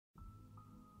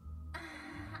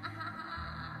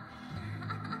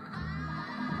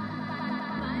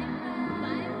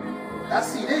I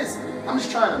see this. I'm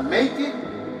just trying to make it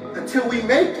until we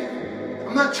make it.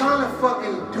 I'm not trying to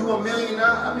fucking do $1 million.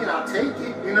 I mean, I'll take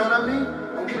it, you know what I mean?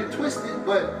 Don't get it twisted,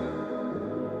 but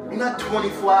I'm not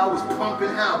 24 hours pumping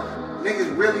out.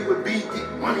 Niggas really would be get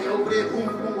money over there, boom,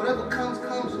 boom, whatever comes, you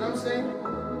know what I'm saying?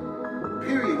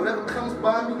 Period. Whatever comes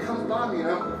by me, you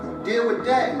know? Deal with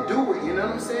that and do it, you know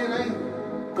what I'm saying? I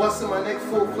ain't busting my neck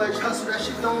full-fledged hustle. That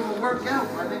shit don't even work out,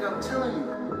 my nigga, I'm telling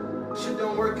you. Shit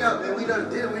don't work out, man. We done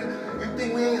did it. You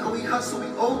think we hustle, we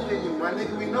older than you, my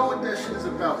nigga. We know what that shit is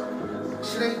about.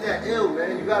 Shit ain't that ill,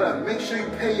 man. You gotta make sure you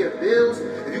pay your bills.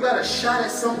 If you got a shot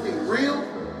at something real,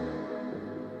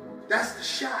 that's the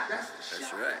shot. That's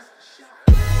right.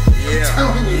 I'm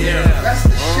telling you, that's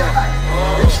the shot.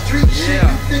 That street shit, you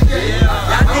think that?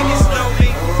 Y'all niggas know me.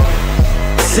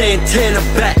 Santana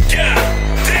back.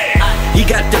 He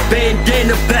got the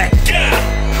bandana back.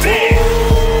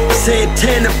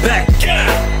 Santana back.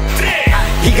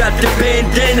 He got the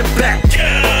bandana back.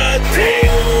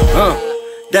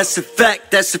 That's a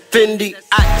fact, that's a Fendi.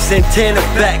 Santana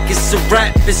back, it's a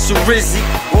rap, it's a Rizzy.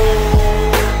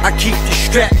 I keep the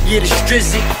strap, yeah, the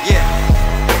Strizzy.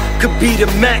 Could be the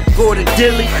Mac or the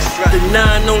Dilly. The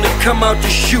 9 only come out to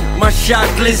shoot my shot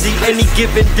glizzy. Any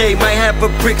given day might have a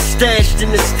brick stashed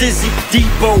in the stizzy.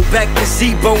 Debo back to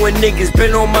Zebo and niggas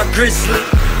been on my grizzly.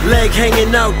 Leg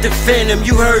hanging out the Phantom,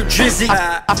 you heard Drizzy.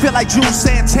 I feel like Juelz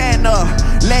Santana,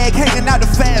 leg hanging out the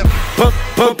fam.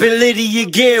 Bumpin' Liddy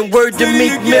again, word to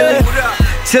Meek Mill.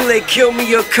 Till they kill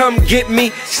me or come get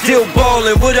me. Still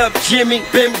ballin', what up Jimmy?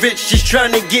 Been rich, just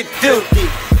trying to get filthy.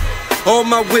 All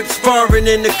my whips foreign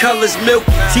and the colors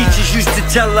milky. Teachers used to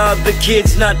tell other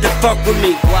kids not to fuck with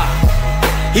me.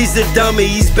 He's a dummy,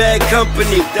 he's bad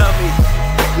company.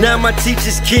 Now my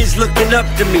teacher's kids looking up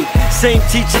to me. Same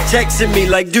teacher texting me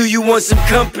like, do you want some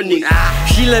company?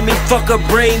 She let me fuck her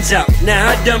brains out.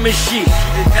 Now how dumb is she?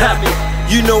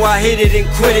 You know I hit it and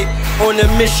quit it. On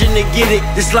a mission to get it.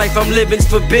 This life I'm living's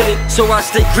forbidden, so I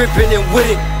stay gripping and with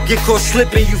it. Get caught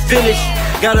slipping, you finish.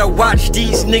 Gotta watch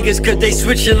these niggas cause they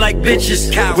switching like bitches.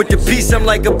 With the piece I'm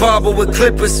like a barber with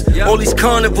clippers. All these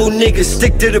carnival niggas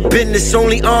stick to the business,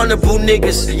 only honorable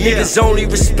niggas. Niggas only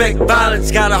respect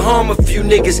violence, gotta harm a few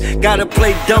niggas. Gotta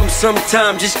play dumb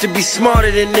sometime just to be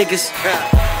smarter than niggas.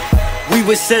 We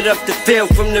were set up to fail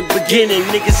from the beginning.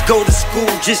 Niggas go to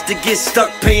school just to get stuck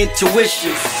paying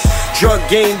tuition. Drug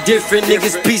game different,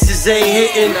 niggas pieces ain't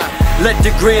hitting. Let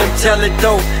the gram tell it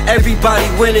though, everybody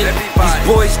winning. These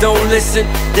boys don't listen,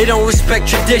 they don't respect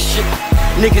tradition.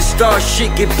 Niggas start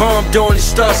shit, get bombed on and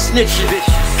start snitching.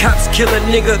 Cops kill a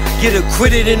nigga, get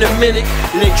acquitted in a minute.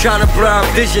 And they try to blur our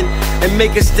vision and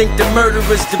make us think the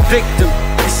murderer's the victim.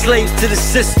 We slaves to the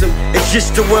system, it's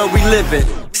just the world we live in.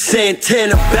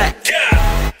 Santana back.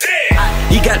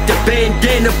 He got the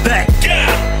bandana back.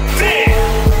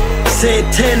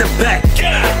 Santana back.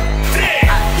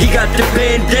 He got the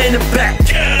bandana back.